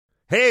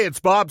Hey, it's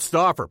Bob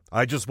Stauffer.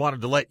 I just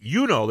wanted to let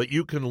you know that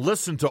you can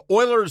listen to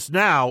Oilers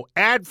Now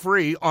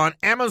ad-free on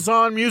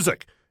Amazon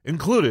Music,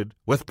 included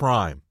with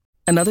Prime.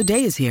 Another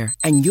day is here,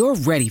 and you're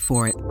ready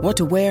for it. What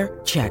to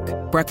wear? Check.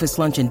 Breakfast,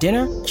 lunch, and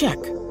dinner? Check.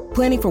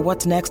 Planning for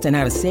what's next and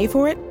how to save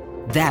for it?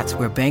 That's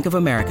where Bank of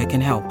America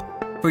can help.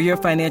 For your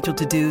financial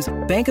to-dos,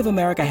 Bank of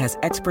America has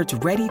experts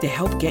ready to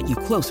help get you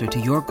closer to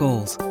your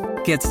goals.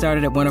 Get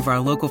started at one of our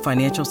local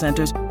financial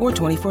centers or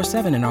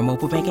 24/7 in our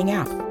mobile banking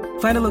app.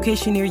 Find a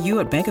location near you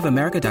at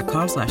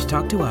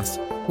bankofamerica.com/talktous.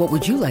 What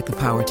would you like the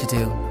power to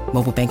do?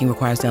 Mobile banking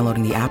requires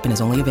downloading the app and is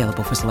only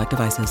available for select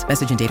devices.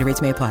 Message and data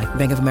rates may apply.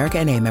 Bank of America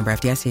N.A., member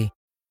FDIC.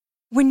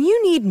 When you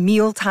need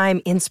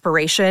mealtime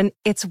inspiration,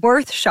 it's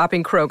worth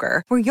shopping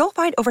Kroger, where you'll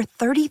find over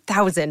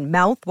 30,000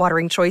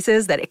 mouth-watering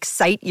choices that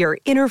excite your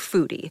inner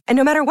foodie. And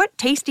no matter what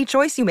tasty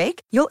choice you make,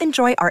 you'll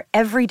enjoy our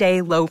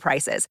everyday low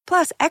prices,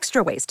 plus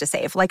extra ways to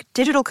save, like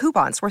digital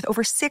coupons worth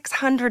over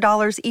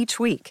 $600 each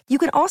week. You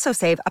can also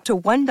save up to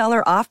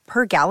 $1 off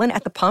per gallon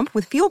at the pump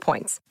with fuel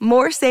points.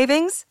 More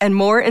savings and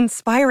more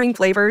inspiring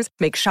flavors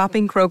make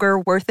shopping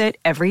Kroger worth it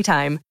every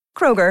time.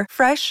 Kroger,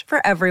 fresh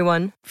for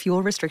everyone.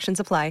 Fuel restrictions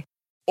apply.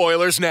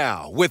 Oilers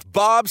Now with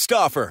Bob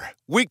Stauffer.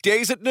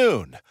 Weekdays at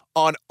noon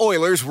on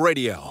Oilers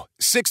Radio,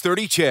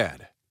 630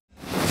 CHED.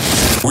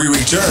 We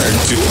return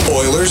to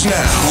Oilers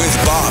Now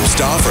with Bob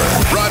Stauffer.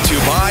 Brought to you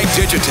by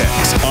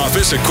Digitex.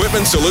 Office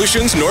Equipment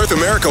Solutions North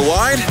America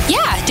wide?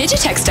 Yeah,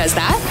 Digitex does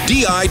that.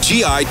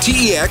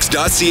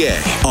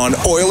 Digitex.ca on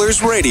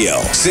Oilers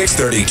Radio,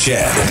 630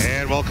 CHED.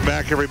 And welcome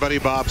back, everybody.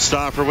 Bob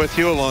Stauffer with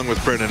you, along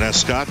with Brendan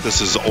Escott. This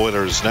is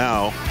Oilers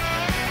Now,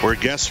 where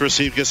guests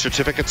receive gift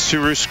certificates to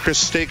Ruth's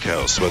Chris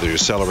Steakhouse. Whether you're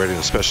celebrating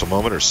a special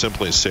moment or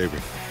simply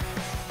savoring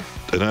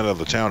the night of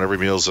the town, every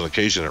meal is an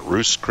occasion at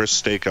Ruth's Chris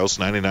Steakhouse,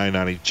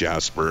 9990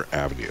 Jasper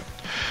Avenue.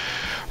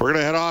 We're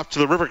going to head off to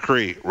the River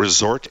Cree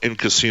Resort and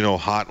Casino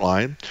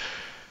Hotline.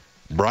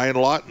 Brian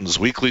Lawton's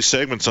weekly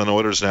segments on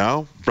Oilers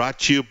Now, brought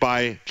to you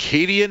by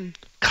Cadian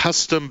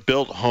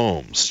Custom-Built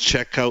Homes.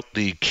 Check out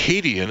the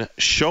Cadian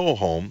show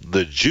home,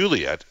 the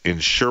Juliet,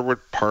 in Sherwood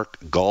Park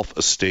Golf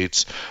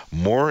Estates.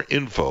 More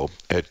info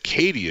at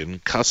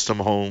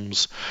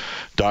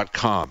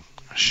CadianCustomHomes.com.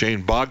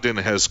 Shane Bogdan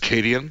has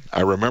Cadian.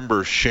 I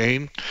remember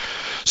Shane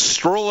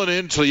strolling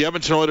into the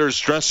Edmonton Oilers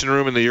dressing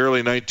room in the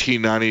early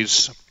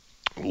 1990s,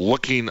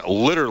 looking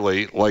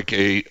literally like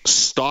a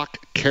stock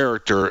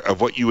character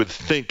of what you would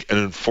think an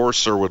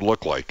enforcer would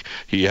look like.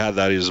 He had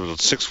that. He was about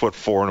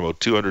 6'4" and about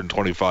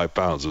 225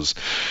 pounds.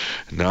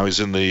 Now he's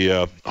in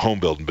the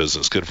home building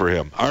business. Good for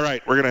him. All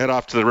right, we're going to head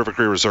off to the River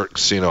Cree Resort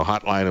Casino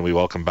Hotline, and we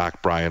welcome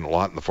back Brian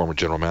Lawton, the former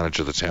general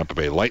manager of the Tampa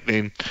Bay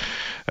Lightning,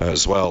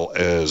 as well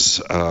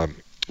as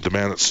the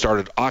man that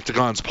started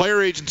Octagon's player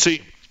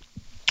agency.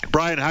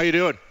 Brian, how you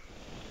doing?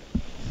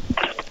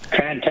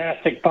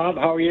 Fantastic, Bob.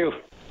 How are you?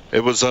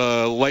 It was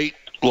a late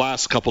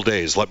last couple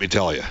days, let me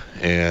tell you,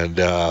 and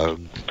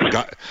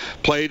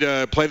played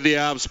the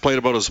Avs, played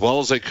about as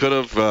well as they could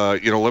have.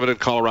 Limited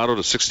Colorado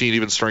to 16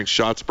 even strength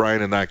shots,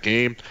 Brian, in that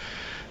game.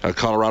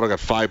 Colorado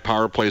got 5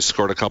 power plays,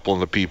 scored a couple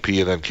in the PP,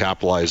 and then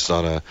capitalized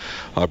on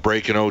a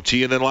break in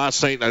OT. And then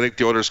last night, I think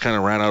the Oilers kind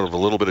of ran out of a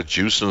little bit of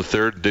juice in the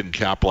third and didn't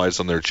capitalize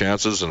on their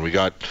chances. And we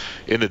got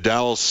into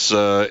Dallas in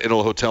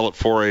a hotel at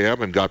 4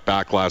 a.m. and got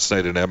back last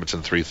night in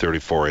Edmonton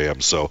 3:34 a.m.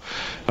 So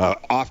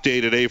off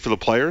day today for the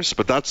players,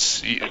 but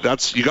that's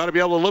you got to be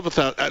able to live with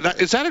that.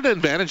 Is that an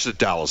advantage that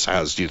Dallas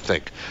has, do you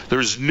think?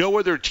 There's no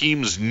other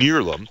teams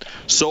near them,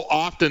 so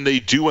often they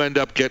do end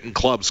up getting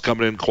clubs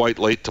coming in quite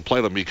late to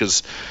play them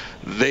because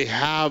they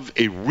have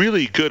a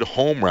really good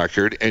home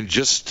record and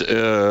just,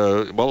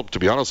 to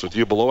be honest with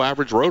you, below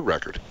average road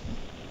record.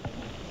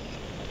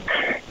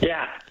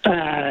 Yeah.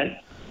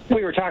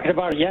 We were talking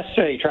about it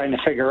yesterday, trying to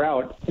figure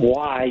out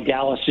why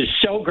Dallas is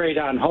so great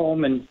on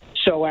home and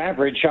so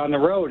average on the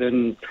road.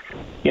 And,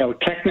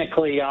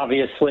 technically,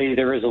 obviously,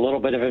 there is a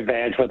little bit of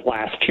advantage with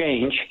last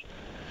change,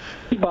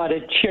 but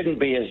it shouldn't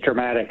be as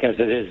dramatic as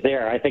it is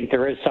there. I think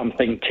there is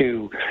something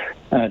to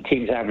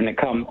teams having to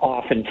come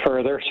often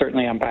further,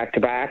 certainly on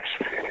back-to-backs,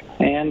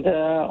 and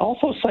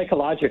also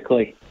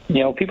psychologically.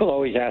 People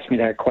always ask me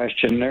that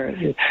question.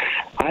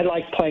 I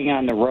like playing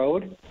on the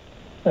road.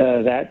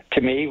 That,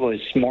 to me, was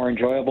more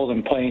enjoyable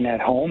than playing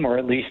at home, or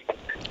at least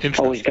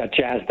always got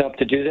jazzed up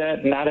to do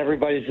that. Not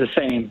everybody's the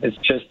same. It's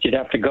just you'd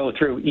have to go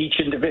through each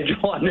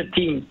individual on the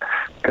team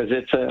because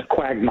it's a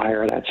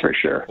quagmire, that's for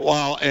sure.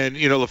 Well, and,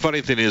 the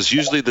funny thing is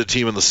usually the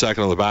team in the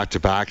second of the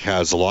back-to-back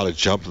has a lot of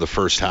jump in the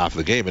first half of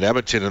the game. And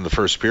Edmonton in the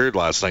first period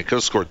last night could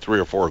have scored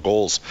 3 or 4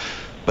 goals,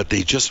 but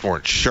they just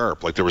weren't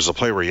sharp. Like there was a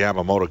play where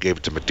Yamamoto gave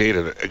it to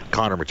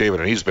Connor McDavid,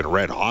 and he's been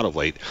red hot of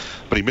late,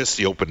 but he missed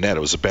the open net. It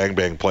was a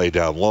bang-bang play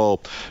down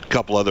low, a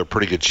couple other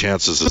pretty good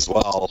chances as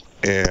well,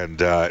 and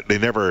they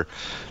never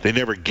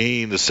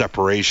gained the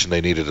separation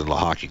they needed in the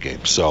hockey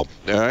game. So,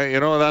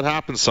 that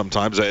happens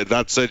sometimes.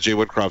 That said, Jay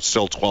Woodcroft's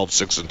still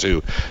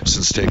 12-6-2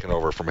 since taking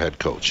over from head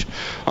coach.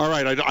 All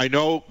right, I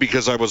know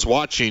because I was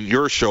watching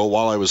your show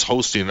while I was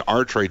hosting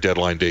our trade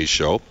deadline day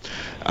show.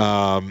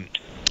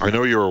 I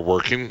know you were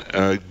working.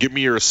 Give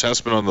me your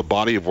assessment on the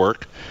body of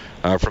work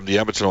from the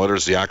Edmonton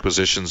Oilers, the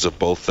acquisitions of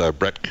both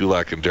Brett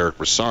Kulak and Derek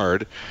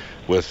Brassard,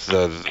 with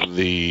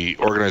the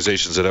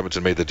organizations that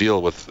Edmonton made the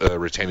deal with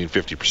retaining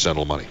 50% of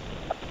the money.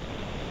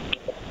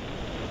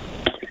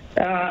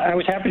 I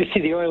was happy to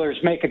see the Oilers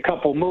make a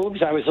couple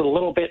moves. I was a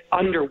little bit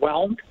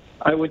underwhelmed,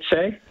 I would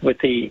say, with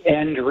the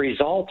end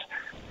result.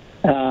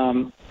 They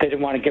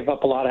didn't want to give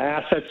up a lot of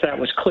assets. That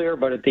was clear.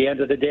 But at the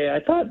end of the day, I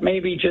thought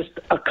maybe just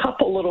a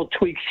couple little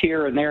tweaks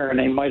here and there, and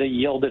they might have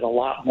yielded a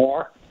lot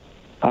more.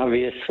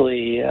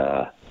 Obviously,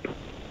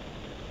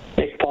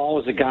 Nick Paul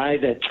was a guy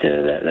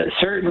that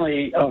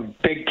certainly of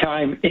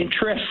big-time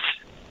interest.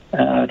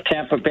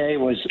 Tampa Bay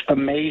was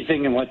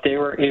amazing in what they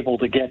were able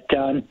to get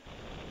done.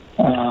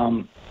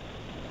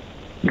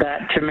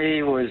 That, to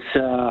me, was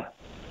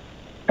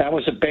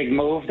a big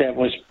move that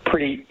was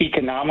pretty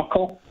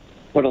economical.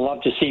 Would have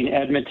loved to see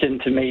Edmonton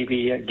to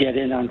maybe get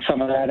in on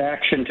some of that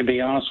action, to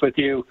be honest with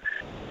you.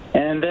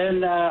 And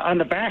then on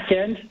the back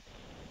end,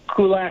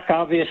 Kulak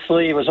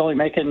obviously was only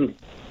making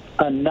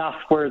enough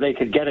where they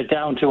could get it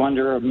down to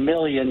under $1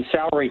 million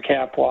salary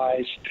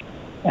cap-wise.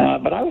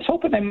 But I was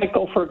hoping they might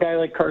go for a guy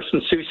like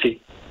Carson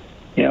Soucy,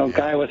 a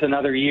guy with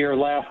another year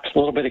left, a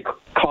little bit of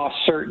cost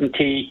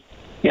certainty.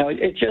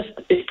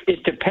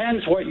 It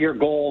depends what your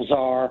goals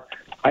are.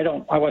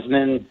 I wasn't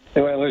in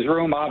the Oilers'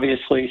 room,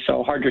 obviously,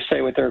 so hard to say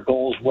what their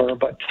goals were,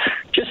 but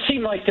just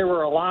seemed like there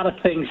were a lot of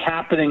things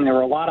happening. There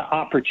were a lot of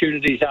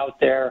opportunities out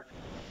there,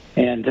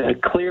 and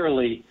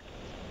clearly,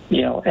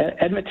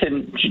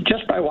 Edmonton,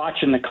 just by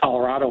watching the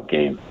Colorado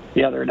game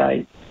the other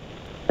night,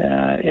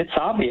 it's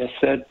obvious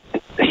that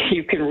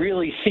you can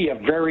really see a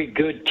very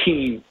good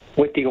team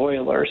with the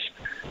Oilers,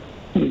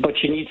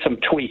 but you need some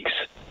tweaks.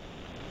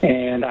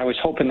 And I was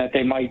hoping that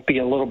they might be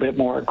a little bit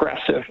more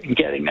aggressive in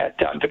getting that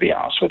done, to be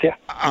honest with you.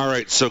 All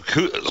right, so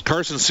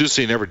Carson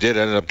Soucy never did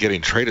end up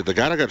getting traded. The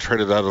guy that got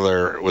traded out of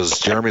there was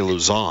Jeremy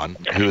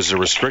Lauzon, who is a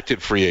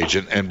restricted free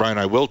agent. And, Brian,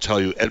 I will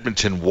tell you,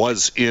 Edmonton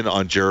was in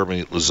on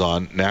Jeremy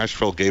Lauzon.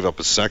 Nashville gave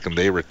up a second.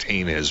 They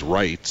retain his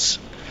rights.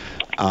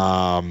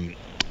 And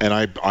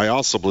I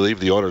also believe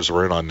the Oilers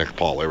were in on Nick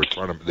Paul.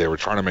 They were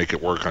trying to make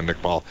it work on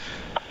Nick Paul.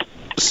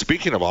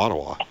 Speaking of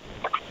Ottawa,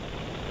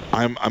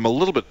 I'm a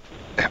little bit...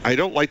 I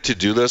don't like to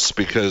do this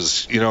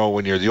because,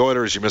 when you're the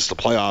Oilers, you miss the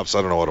playoffs.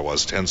 I don't know what it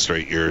was, 10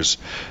 straight years.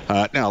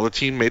 Now, the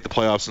team made the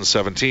playoffs in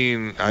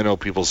 17. I know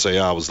people say,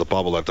 it was the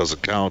bubble. That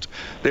doesn't count.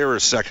 They were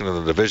second in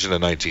the division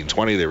in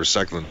 1920. They were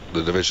second in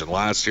the division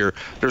last year.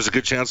 There's a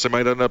good chance they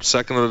might end up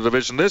second in the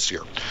division this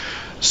year.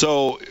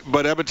 So,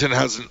 but Edmonton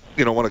hasn't,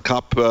 won a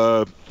cup,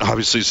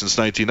 obviously, since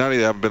 1990.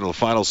 They haven't been to the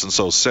finals since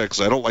 06.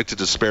 I don't like to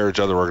disparage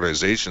other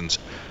organizations.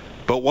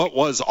 But what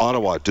was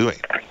Ottawa doing?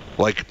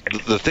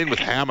 Like, the thing with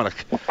Hamonic,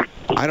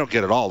 I don't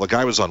get it all. The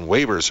guy was on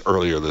waivers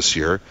earlier this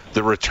year.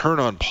 The return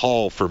on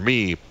Paul, for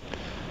me,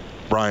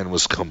 Brian,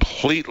 was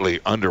completely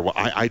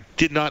I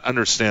did not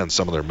understand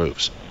some of their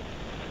moves.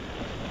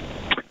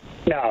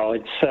 No,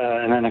 it's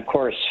and then, of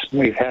course,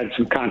 we've had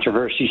some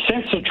controversy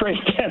since the trade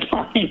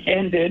deadline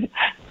ended,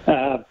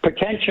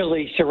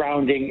 potentially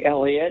surrounding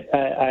Elliott.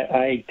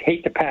 I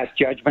hate to pass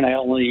judgment. I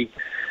only...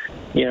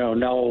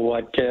 know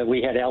what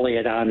we had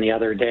Elliott on the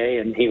other day,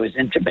 and he was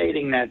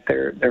intimating that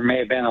there may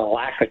have been a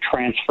lack of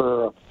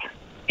transfer of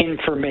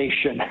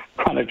information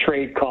on a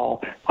trade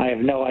call. I have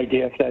no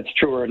idea if that's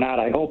true or not.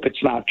 I hope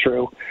it's not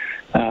true,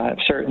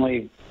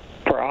 certainly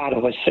for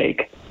Ottawa's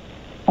sake.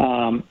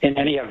 In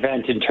any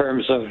event, in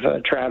terms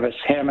of Travis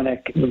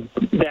Hamonic,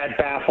 that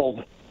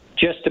baffled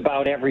just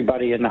about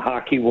everybody in the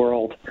hockey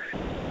world.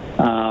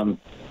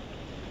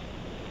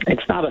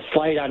 It's not a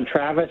slight on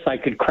Travis. I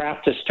could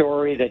craft a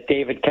story that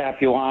David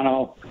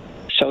Capuano,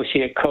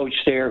 associate coach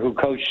there, who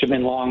coached him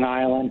in Long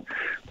Island,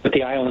 but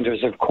the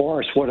Islanders, of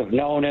course, would have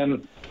known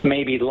him,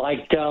 maybe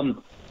liked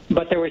him,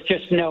 but there was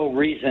just no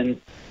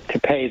reason to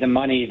pay the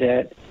money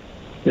that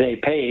they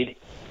paid.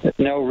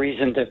 No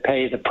reason to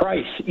pay the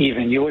price,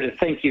 even. You would have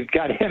think you've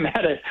got him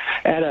at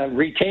a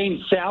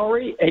retained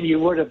salary, and you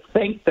would have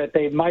think that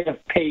they might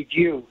have paid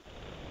you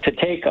to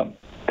take him.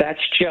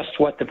 That's just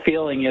what the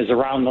feeling is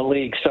around the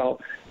league. So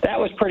that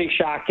was pretty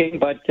shocking.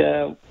 But,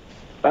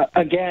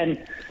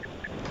 again,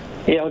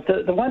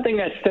 the one thing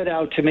that stood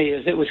out to me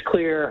is it was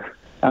clear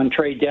on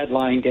trade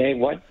deadline day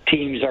what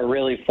teams are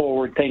really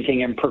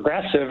forward-thinking and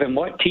progressive and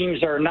what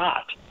teams are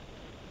not.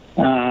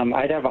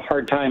 I'd have a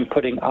hard time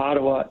putting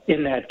Ottawa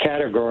in that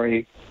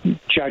category,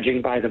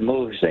 judging by the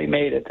moves they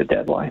made at the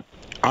deadline.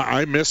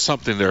 I missed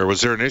something there. Was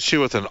there an issue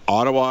with an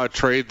Ottawa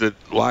trade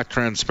that lacked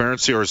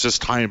transparency, or is this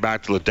tying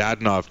back to the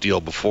Dadonov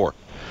deal before,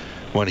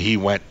 when he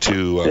went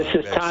to? This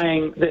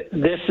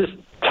is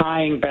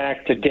tying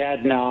back to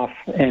Dadonov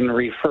and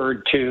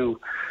referred to.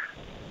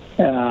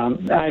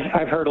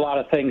 I've heard a lot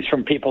of things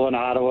from people in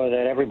Ottawa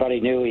that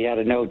everybody knew he had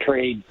a no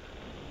trade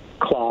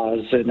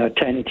clause and a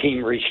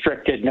 10-team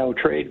restricted no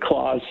trade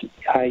clause.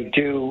 I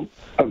do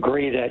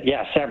agree that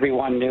yes,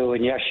 everyone knew,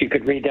 and yes, you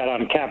could read that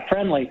on Cap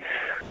Friendly.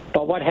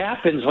 But what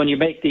happens when you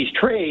make these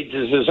trades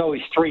is there's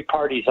always three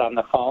parties on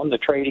the phone: the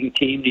trading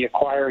team, the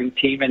acquiring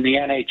team, and the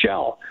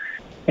NHL.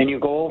 and you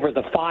go over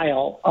the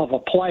file of a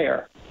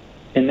player.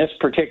 In this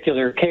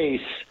particular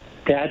case,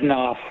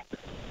 Dadonov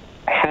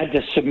had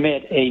to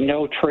submit a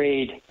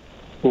no-trade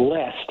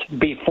list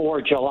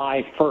before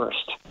July 1st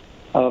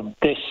of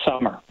this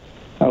summer.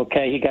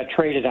 Okay, he got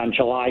traded on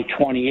July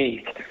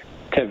 28th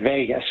to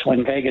Vegas.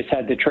 When Vegas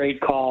had the trade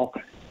call,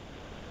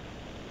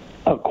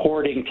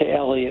 according to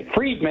Elliot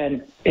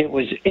Friedman, it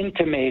was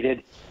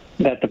intimated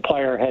that the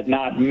player had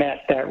not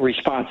met that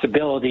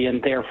responsibility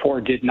and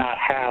therefore did not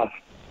have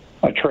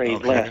a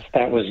trade list.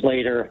 That was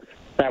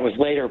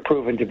later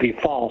proven to be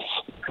false.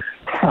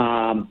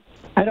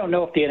 I don't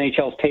know if the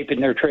NHL's taping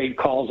their trade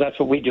calls. That's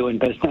what we do in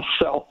business.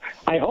 So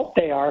I hope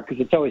they are, because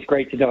it's always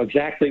great to know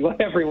exactly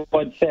what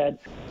everyone said.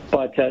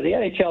 But the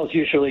NHL is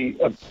usually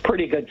a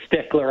pretty good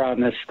stickler on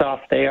this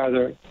stuff. They are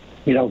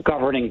the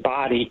governing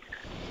body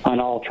on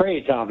all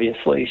trades,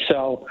 obviously.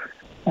 So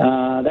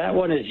that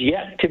one is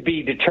yet to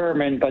be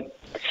determined, but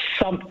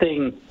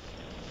something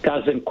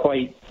doesn't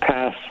quite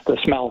pass the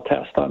smell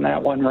test on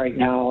that one right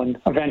now, and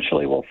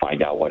eventually we'll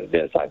find out what it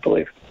is, I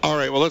believe. All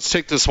right, well, let's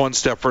take this one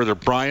step further.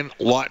 Brian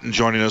Lawton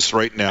joining us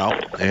right now,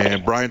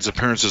 and Brian's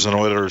appearances on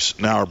Oilers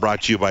Now are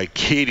brought to you by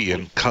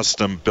Cadian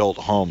Custom Built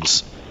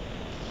Homes.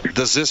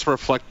 Does this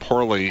reflect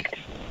poorly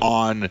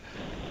on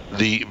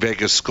the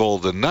Vegas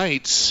Golden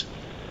Knights,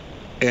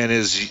 and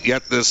is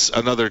yet this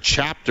another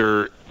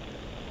chapter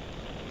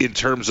in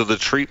terms of the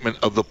treatment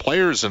of the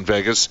players in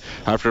Vegas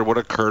after what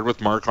occurred with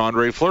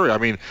Marc-Andre Fleury? I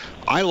mean,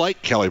 I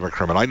like Kelly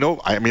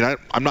McCrimmon.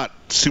 I'm not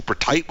super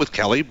tight with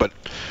Kelly, but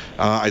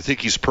I think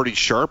he's pretty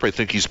sharp. I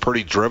think he's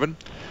pretty driven.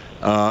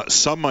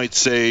 Some might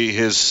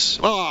say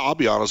I'll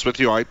be honest with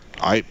you.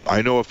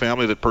 I know a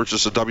family that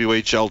purchased a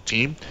WHL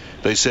team.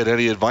 They said,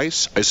 any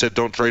advice? I said,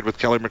 don't trade with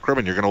Kelly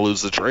McCrimmon. You're going to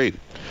lose the trade.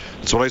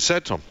 That's what I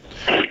said to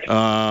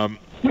him.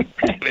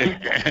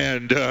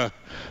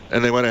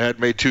 And they went ahead and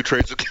made 2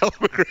 trades with Kelly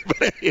McCrimmon.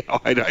 But anyhow,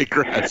 I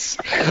digress.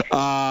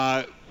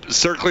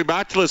 Circling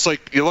back to this,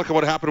 like, you look at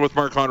what happened with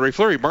Marc-Andre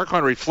Fleury.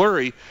 Marc-Andre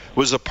Fleury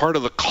was a part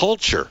of the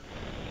culture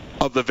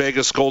of the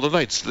Vegas Golden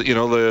Knights,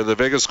 the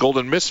Vegas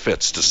Golden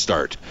Misfits to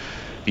start.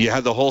 You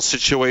had the whole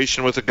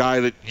situation with a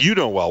guy that you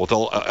know well, with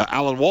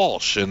Alan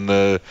Walsh, and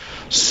the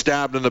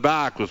stabbed in the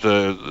back with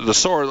the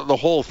sword, the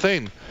whole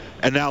thing.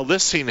 And now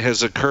this scene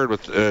has occurred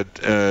with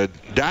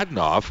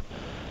Dadonov.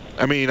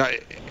 I mean,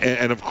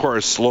 and of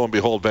course, lo and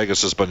behold,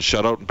 Vegas has been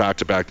shut out in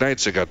back-to-back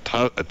nights. They got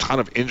a ton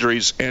of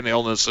injuries and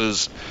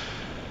illnesses.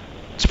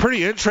 It's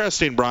pretty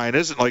interesting, Brian,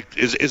 isn't it? Like,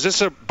 is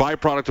this a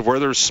byproduct of where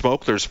there's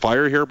smoke, there's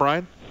fire here,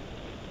 Brian?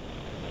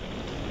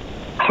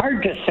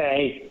 Hard to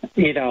say.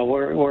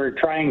 We're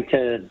trying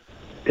to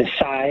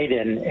decide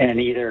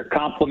and either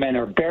compliment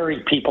or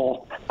bury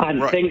people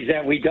on things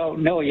that we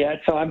don't know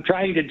yet. So I'm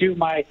trying to do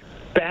my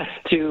best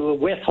to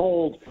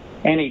withhold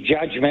any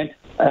judgment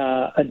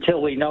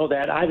until we know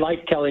that. I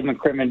like Kelly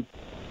McCrimmon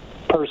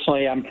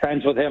personally. I'm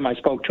friends with him. I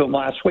spoke to him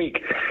last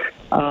week.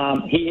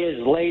 He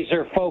is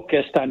laser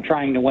focused on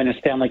trying to win a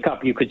Stanley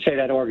Cup. You could say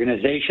that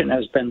organization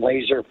has been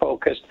laser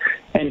focused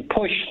and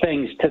pushed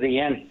things to the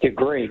nth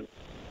degree.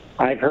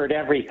 I've heard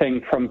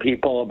everything from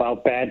people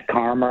about bad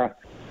karma,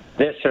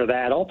 this or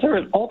that.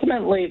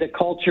 Ultimately, the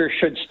culture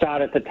should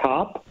start at the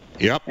top.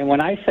 Yep. And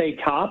when I say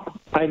top,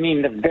 I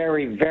mean the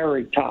very,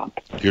 very top.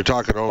 You're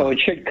talking ownership. So it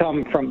should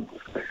come from,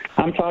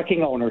 I'm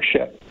talking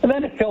ownership. And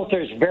then it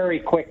filters very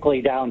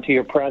quickly down to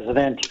your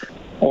president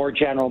or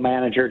general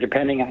manager,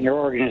 depending on your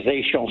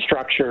organizational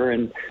structure.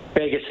 In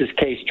Vegas's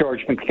case,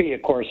 George McPhee,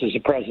 of course, is the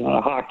president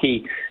of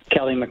hockey.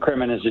 Kelly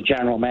McCrimmon is the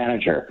general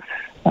manager.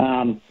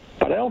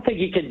 But I don't think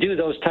you can do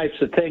those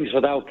types of things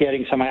without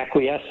getting some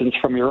acquiescence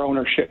from your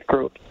ownership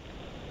group.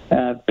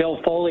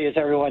 Bill Foley, as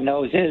everyone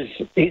knows,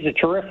 he's a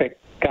terrific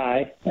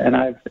guy, and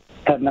I've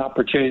had an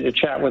opportunity to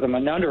chat with him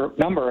a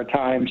number of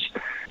times.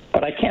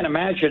 But I can't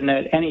imagine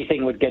that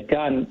anything would get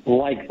done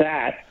like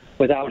that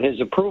without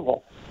his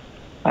approval.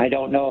 I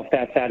don't know if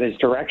that's at his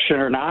direction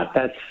or not.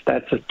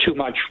 That's too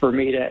much for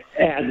me to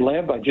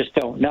ad-lib. I just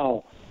don't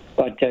know.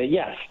 But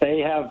yes,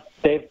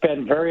 they've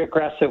been very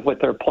aggressive with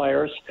their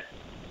players.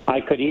 I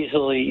could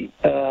easily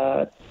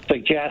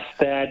suggest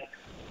that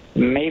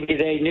maybe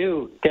they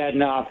knew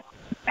Dadonov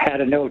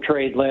had a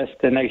no-trade list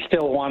and they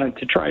still wanted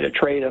to try to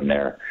trade him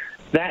there.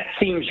 That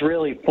seems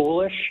really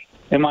foolish,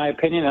 in my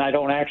opinion, and I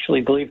don't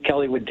actually believe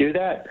Kelly would do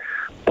that.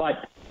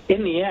 But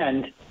in the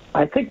end,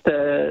 I think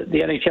the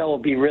NHL will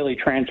be really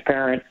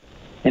transparent.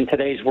 In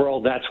today's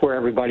world, that's where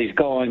everybody's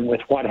going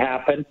with what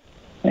happened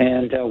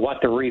and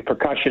what the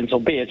repercussions will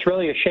be. It's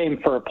really a shame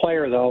for a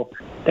player, though,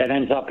 that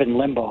ends up in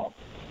limbo.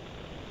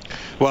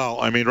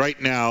 Well, I mean,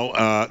 right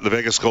now, the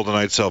Vegas Golden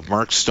Knights have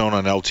Mark Stone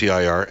on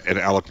LTIR and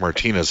Alec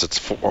Martinez.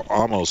 It's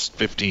almost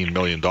 $15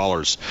 million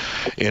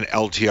in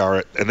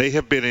LTIR, and they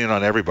have been in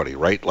on everybody,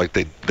 right? Like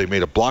they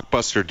made a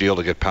blockbuster deal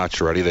to get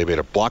Pacioretty. They made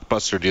a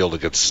blockbuster deal to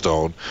get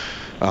Stone.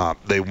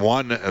 They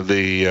won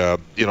the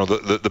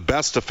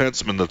best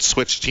defenseman that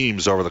switched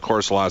teams over the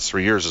course of the last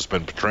 3 years has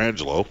been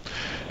Pietrangelo,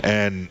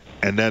 and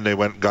then they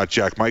went and got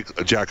Jack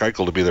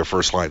Eichel to be their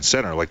first line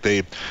center. Like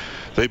they've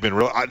been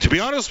real. To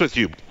be honest with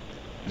you,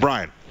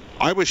 Brian,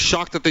 I was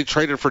shocked that they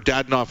traded for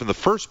Dadonov in the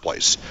first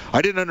place.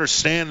 I didn't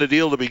understand the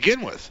deal to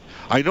begin with.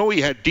 I know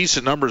he had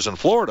decent numbers in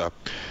Florida,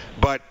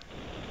 but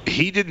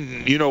he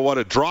didn't,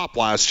 drop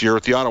last year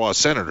with the Ottawa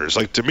Senators.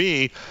 Like, to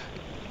me,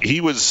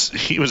 he was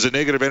a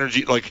negative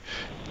energy. Like,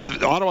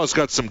 Ottawa's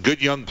got some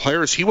good young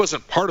players. He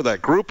wasn't part of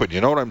that group, and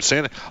you know what I'm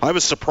saying? I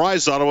was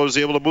surprised Ottawa was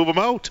able to move him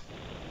out.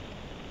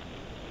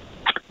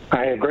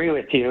 I agree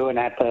with you, and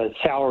at the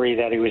salary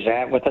that he was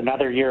at with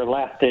another year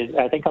left,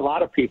 I think a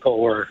lot of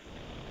people were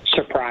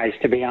surprised,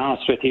 to be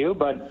honest with you.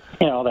 But,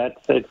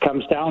 it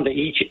comes down to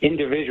each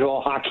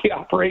individual hockey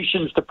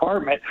operations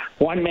department.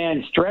 One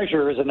man's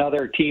treasure is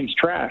another team's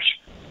trash.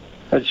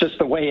 That's just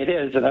the way it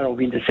is, and I don't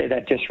mean to say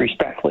that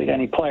disrespectfully to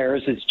any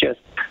players. It's just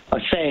a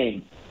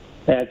saying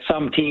that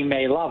some team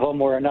may love them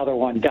where another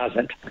one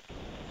doesn't.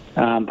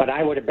 But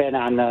I would have been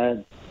on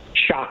the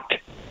shocked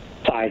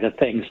side of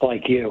things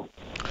like you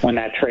when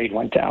that trade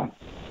went down.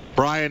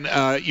 Brian,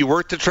 you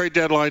worked the trade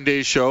deadline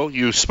day show.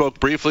 You spoke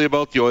briefly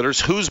about the Oilers.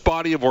 Whose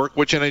body of work,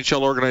 which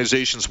NHL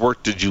organization's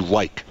work did you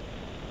like?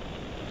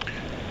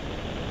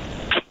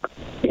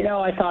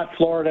 I thought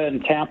Florida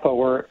and Tampa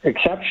were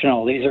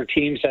exceptional. These are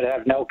teams that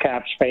have no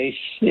cap space.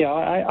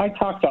 I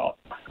talked to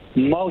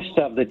most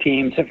of the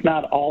teams, if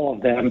not all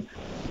of them,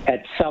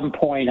 at some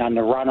point on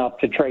the run-up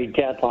to trade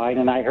deadline,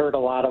 and I heard a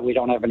lot of, we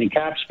don't have any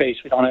cap space,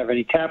 And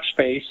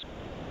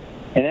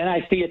then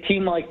I see a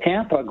team like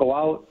Tampa go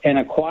out and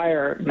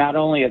acquire not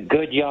only a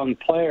good young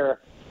player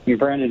in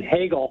Brendan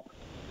Hagel,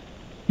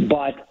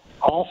 but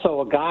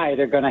also a guy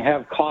they're going to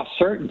have cost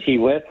certainty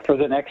with for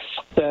the next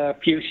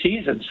few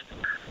seasons.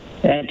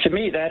 And to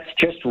me, that's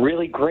just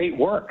really great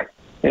work.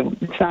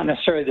 It's not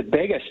necessarily the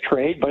biggest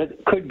trade, but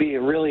it could be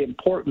a really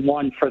important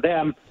one for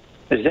them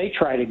as they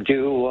try to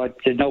do what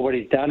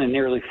nobody's done in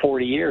nearly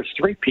 40 years,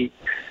 three-peat.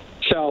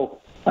 So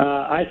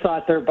I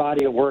thought their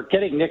body of work,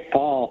 getting Nick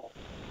Paul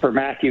for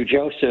Matthew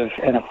Joseph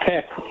and a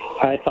pick,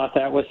 I thought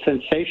that was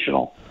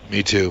sensational.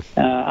 Me too.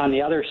 On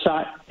the other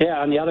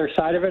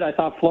side of it, I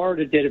thought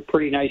Florida did a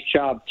pretty nice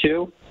job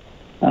too.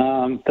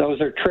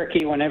 Those are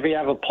tricky whenever you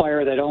have a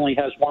player that only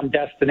has one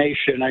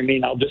destination. I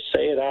mean, I'll just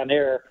say it on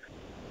air.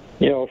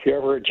 If you're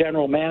ever a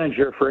general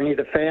manager for any of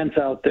the fans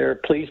out there,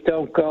 please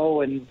don't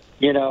go and,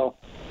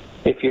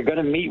 if you're going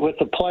to meet with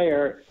the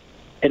player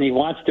and he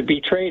wants to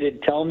be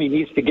traded, tell him he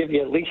needs to give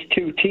you at least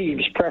 2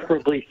 teams,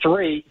 preferably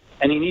 3,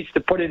 and he needs to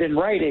put it in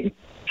writing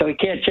so he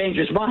can't change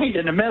his mind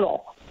in the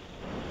middle.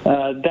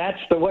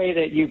 That's the way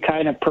that you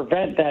kind of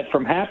prevent that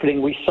from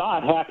happening. We saw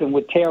it happen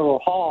with Taylor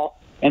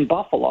Hall in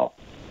Buffalo.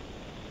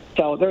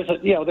 So there's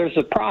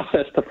a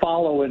process to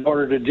follow in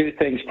order to do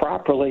things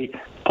properly.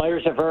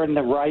 Players have earned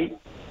the right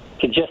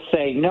to just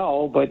say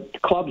no,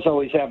 but clubs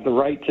always have the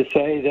right to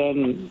say,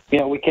 then,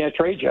 we can't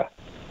trade you.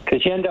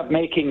 Because you end up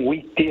making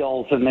weak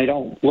deals and they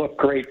don't look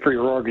great for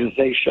your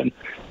organization.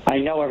 I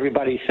know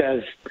everybody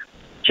says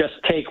just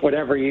take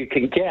whatever you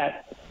can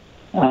get,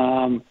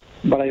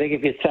 but I think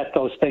if you set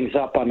those things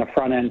up on the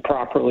front end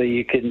properly,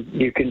 you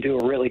can do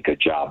a really good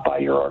job by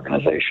your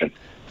organization.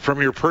 From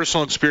your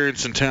personal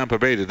experience in Tampa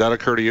Bay, did that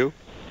occur to you?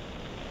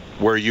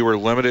 Where you were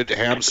limited,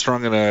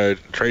 hamstrung in a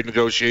trade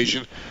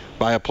negotiation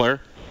by a player?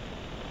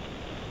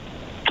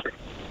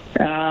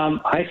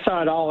 I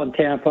saw it all in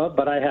Tampa,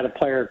 but I had a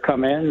player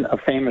come in, a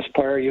famous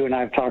player you and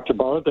I have talked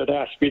about, that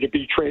asked me to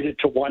be traded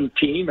to one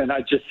team, and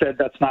I just said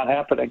that's not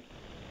happening.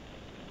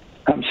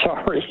 I'm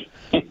sorry.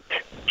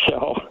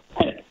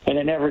 And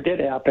it never did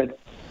happen.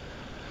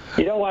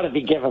 You don't want to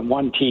be given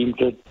one team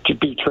to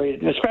be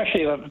traded,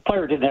 especially if a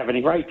player didn't have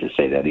any right to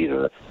say that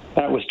either.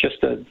 That was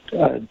just a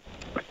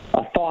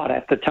thought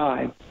at the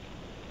time.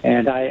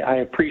 And I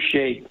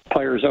appreciate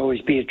players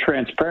always being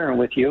transparent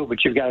with you,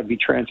 but you've got to be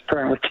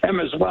transparent with them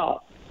as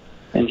well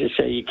and just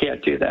say you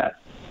can't do that.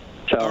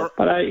 So,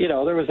 but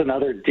there was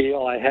another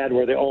deal I had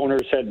where the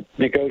owners had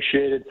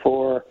negotiated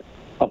for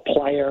a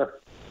player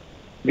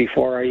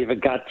before I even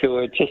got to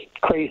it. Just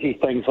crazy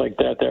things like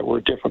that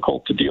were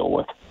difficult to deal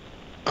with.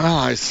 Oh,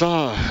 I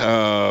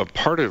saw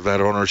part of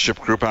that ownership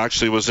group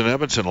actually was in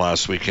Edmonton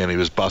last weekend. He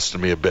was busting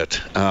me a bit.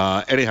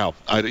 Anyhow,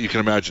 you can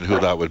imagine who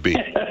that would be.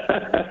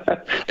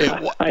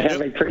 I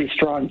have a pretty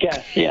strong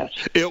guess, yes.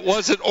 It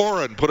wasn't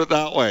Oren, put it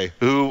that way,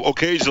 who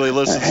occasionally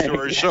listens to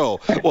our show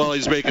while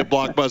he's making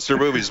blockbuster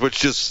movies, which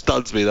just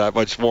stuns me that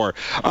much more.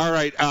 All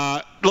right,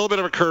 a little bit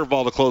of a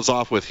curveball to close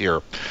off with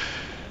here.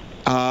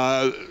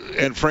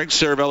 And Frank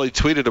Saravelli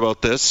tweeted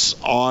about this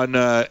on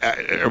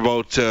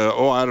about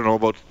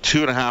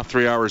 2.5,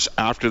 3 hours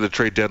after the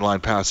trade deadline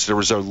passed. There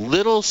was a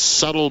little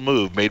subtle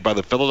move made by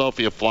the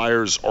Philadelphia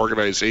Flyers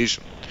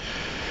organization.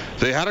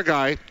 They had a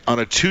guy on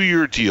a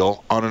 2-year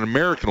deal on an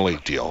American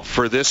League deal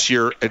for this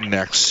year and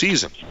next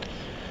season.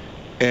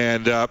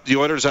 And the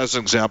Oilers, as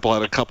an example,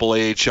 had a couple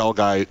AHL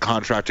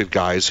contracted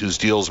guys whose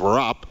deals were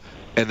up,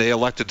 and they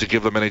elected to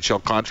give them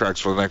NHL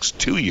contracts for the next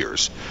 2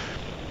 years.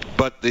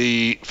 But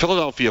the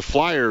Philadelphia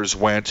Flyers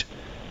went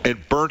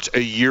and burnt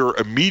a year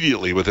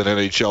immediately with an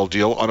NHL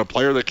deal on a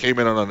player that came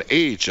in on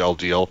an AHL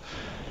deal,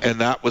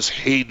 and that was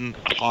Hayden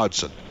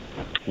Hodgson.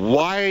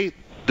 Why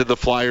did the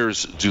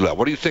Flyers do that?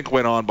 What do you think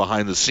went on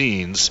behind the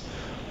scenes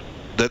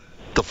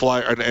the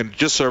Flyer, and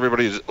just so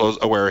everybody is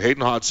aware,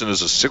 Hayden Hodgson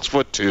is a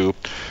 6'2"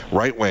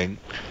 right wing.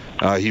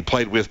 He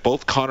played with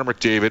both Connor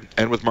McDavid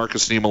and with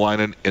Marcus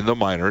Niemelainen in the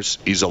minors.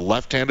 He's a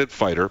left-handed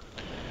fighter.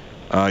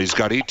 He's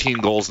got 18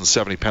 goals and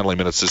 70 penalty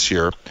minutes this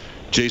year.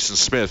 Jason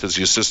Smith is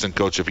the assistant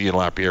coach of Ian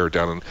Lapierre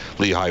down in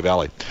Lehigh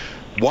Valley.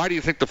 Why do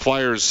you think the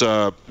Flyers,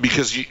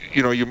 because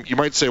you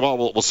might say, well,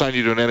 we'll sign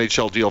you to an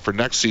NHL deal for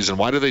next season.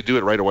 Why do they do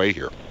it right away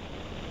here?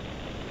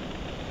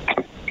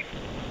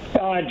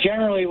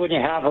 Generally, when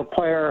you have a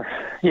player,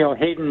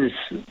 Hayden's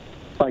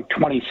like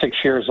 26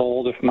 years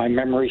old, if my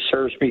memory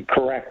serves me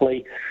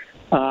correctly,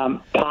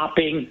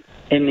 popping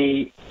in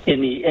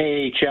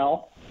the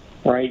AHL,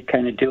 right,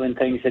 kind of doing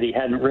things that he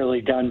hadn't really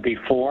done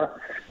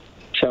before.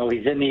 So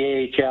he's in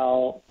the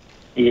AHL.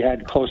 He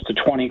had close to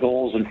 20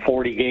 goals in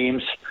 40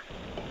 games.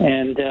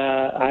 And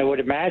I would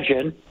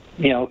imagine,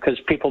 because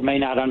people may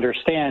not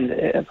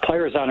understand,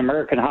 players on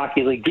American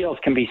Hockey League deals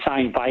can be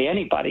signed by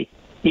anybody,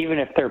 even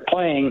if they're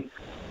playing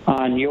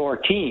on your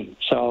team.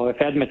 So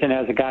if Edmonton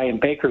has a guy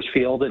in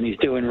Bakersfield and he's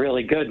doing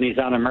really good and he's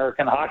on an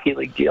American Hockey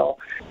League deal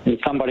and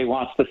somebody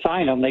wants to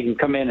sign him, they can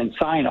come in and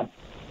sign him.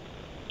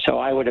 So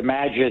I would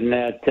imagine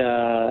that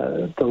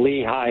the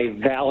Lehigh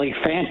Valley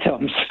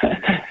Phantoms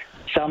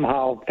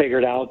somehow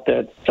figured out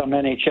that some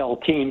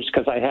NHL teams,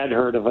 because I had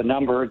heard of a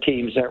number of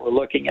teams that were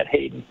looking at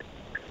Hayden,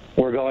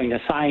 were going to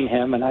sign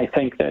him, and I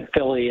think that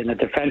Philly in a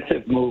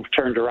defensive move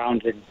turned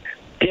around and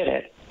did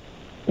it.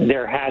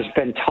 There has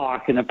been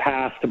talk in the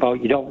past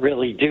about you don't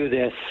really do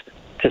this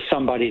to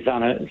somebody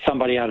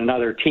on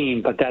another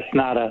team, but that's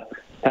not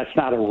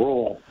a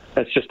rule.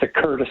 That's just a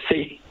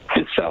courtesy.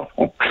 And so,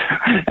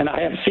 and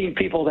I have seen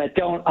people that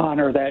don't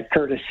honor that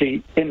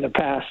courtesy in the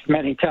past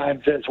many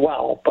times as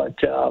well. But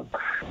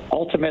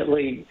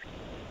ultimately,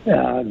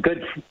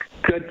 good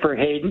for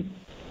Hayden.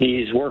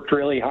 He's worked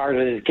really hard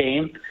at his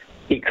game.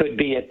 He could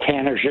be a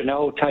Tanner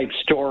Jeannot type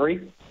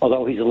story,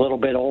 although he's a little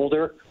bit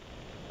older.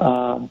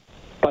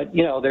 But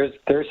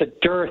there's a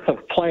dearth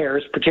of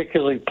players,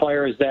 particularly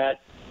players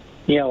that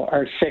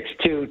are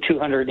 6'2",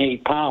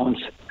 208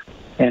 pounds,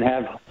 and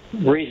have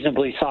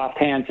reasonably soft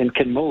hands and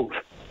can move.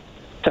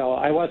 So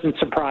I wasn't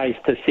surprised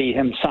to see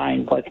him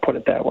signed, let's put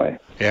it that way.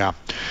 Yeah.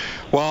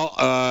 Well,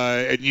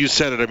 and you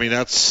said it. I mean,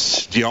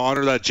 do you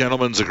honor that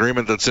gentleman's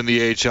agreement that's in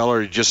the AHL,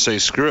 or you just say,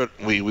 screw it,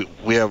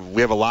 we have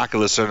a lack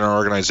of this in our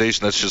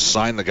organization, let's just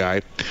sign the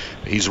guy.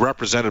 He's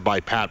represented by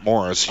Pat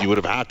Morris. You would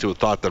have had to have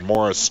thought that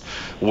Morris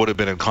would have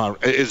been in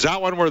Is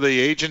that one where the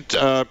agent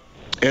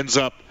ends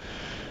up,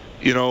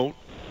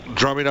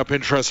 drumming up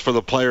interest for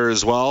the player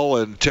as well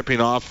and tipping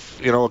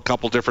off, a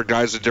couple different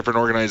guys at different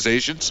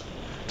organizations?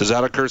 Does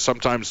that occur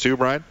sometimes too,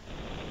 Brian?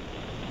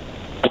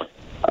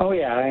 Oh,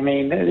 yeah. I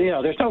mean,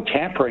 there's no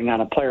tampering on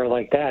a player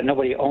like that.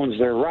 Nobody owns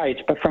their rights.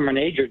 But from an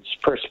agent's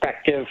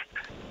perspective,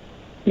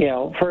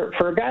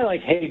 for a guy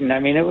like Hayden, I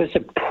mean, it was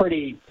a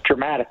pretty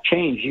dramatic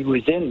change. He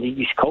was in the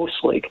East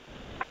Coast League,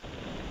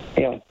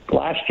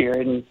 last year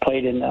and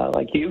played in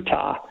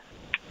Utah.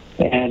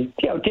 And,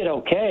 did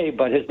okay,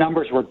 but his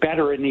numbers were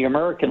better in the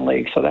American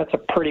League. So that's a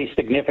pretty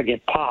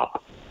significant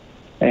pop.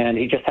 And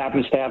he just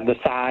happens to have the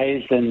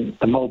size and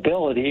the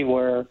mobility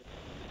where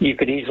you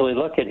could easily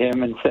look at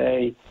him and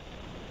say,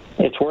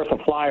 it's worth a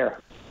flyer.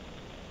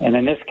 And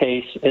in this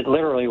case, it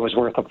literally was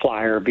worth a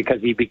flyer because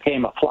he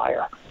became a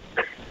flyer.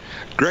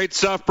 Great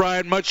stuff,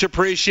 Brian. Much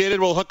appreciated.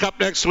 We'll hook up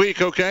next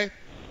week, okay?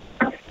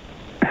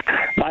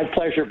 My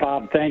pleasure,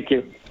 Bob. Thank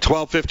you.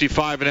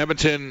 12:55 in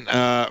Edmonton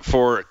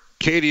for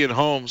Cadian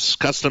Homes,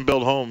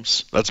 custom-built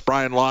homes. That's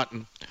Brian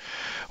Lawton.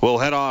 We'll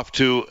head off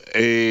to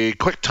a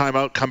quick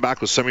timeout, come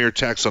back with some of your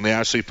texts on the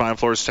Ashley Fine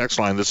Floors text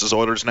line. This is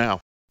Oilers Now.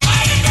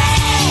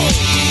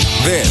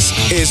 This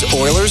is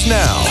Oilers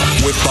Now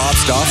with Bob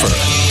Stauffer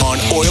on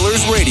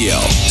Oilers Radio,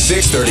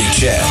 630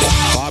 CHED.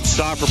 Bob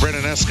Stauffer,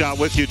 Brendan Escott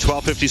with you,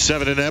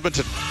 12:57 in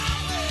Edmonton.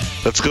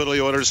 Let's go to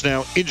the Oilers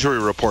Now injury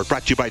report,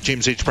 brought to you by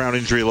James H. Brown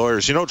Injury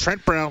Lawyers.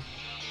 Trent Brown,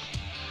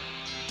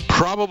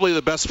 probably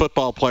the best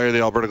football player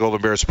the Alberta Golden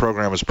Bears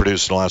program has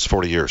produced in the last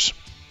 40 years.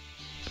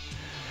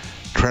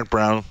 Trent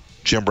Brown,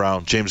 Jim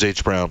Brown, James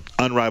H. Brown,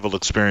 unrivaled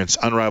experience,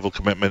 unrivaled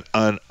commitment,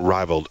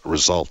 unrivaled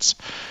results.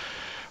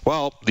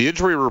 Well, the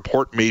injury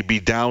report may be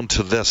down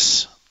to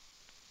this.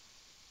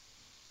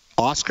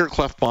 Oscar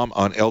Klefbom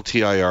on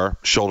LTIR,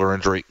 shoulder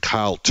injury.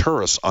 Kyle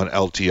Turris on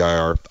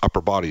LTIR,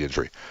 upper body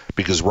injury.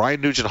 Because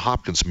Ryan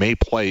Nugent-Hopkins may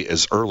play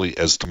as early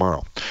as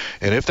tomorrow.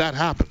 And if that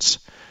happens,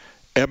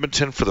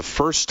 Edmonton, for the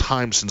first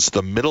time since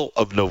the middle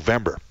of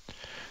November,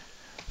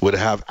 would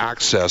have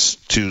access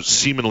to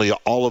seemingly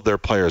all of their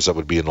players that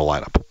would be in the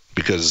lineup.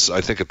 Because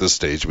I think at this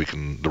stage,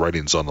 the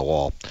writing's on the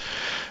wall.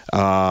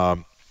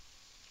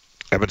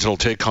 Edmonton will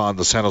take on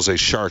the San Jose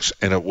Sharks,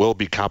 and it will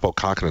be Capo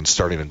Kakkonen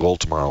starting in goal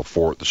tomorrow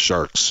for the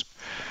Sharks.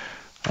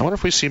 I wonder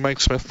if we see Mike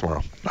Smith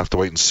tomorrow. I have to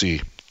wait and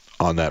see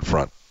on that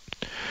front.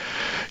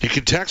 You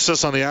can text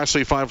us on the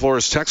Ashley Fine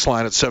Floors text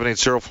line at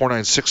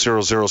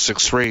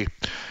 780-496-0063.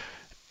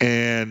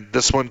 And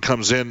this one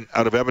comes in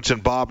out of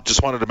Edmonton. Bob,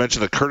 just wanted to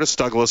mention that Curtis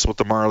Douglas with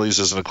the Marlies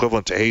is an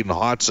equivalent to Hayden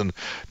Hodgson.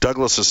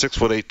 Douglas is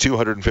 6'8",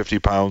 250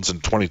 pounds,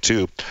 and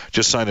 22.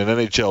 Just signed an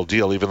NHL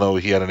deal, even though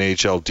he had an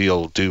AHL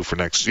deal due for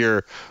next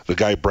year. The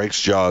guy breaks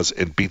jaws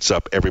and beats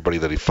up everybody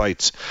that he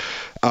fights.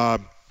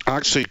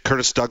 Actually,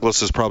 Curtis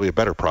Douglas is probably a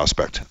better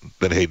prospect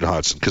than Hayden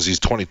Hodgson because he's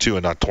 22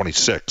 and not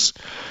 26.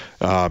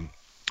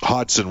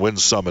 Hodgson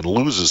wins some and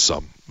loses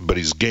some, but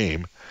he's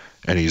game,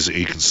 and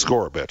he can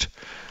score a bit.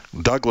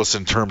 Douglas,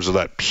 in terms of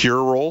that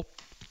pure role,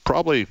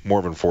 probably more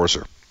of an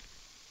enforcer.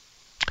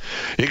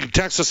 You can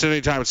text us at any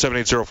time at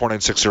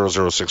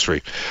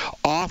 780-496-0063.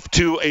 Off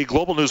to a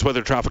global news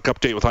weather traffic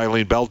update with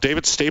Eileen Bell,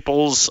 David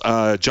Staples,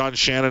 John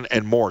Shannon,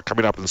 and more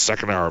coming up in the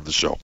second hour of the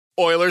show.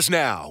 Oilers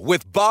Now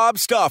with Bob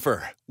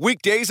Stauffer.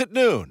 Weekdays at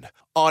noon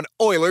on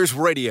Oilers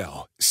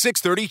Radio,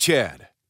 630 CHED.